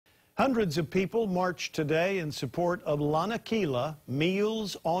Hundreds of people marched today in support of Lanakila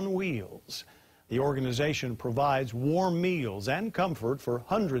Meals on Wheels. The organization provides warm meals and comfort for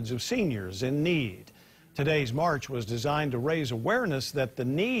hundreds of seniors in need. Today's march was designed to raise awareness that the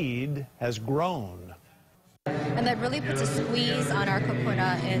need has grown. And that really puts a squeeze on our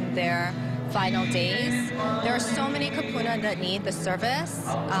kupuna in their final days. There are so many kupuna that need the service,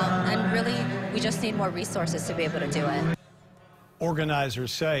 and really we just need more resources to be able to do it.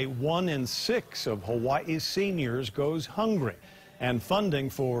 Organizers say 1 in 6 of Hawaii's seniors goes hungry, and funding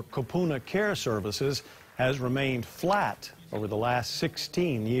for kupuna care services has remained flat over the last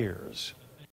 16 years.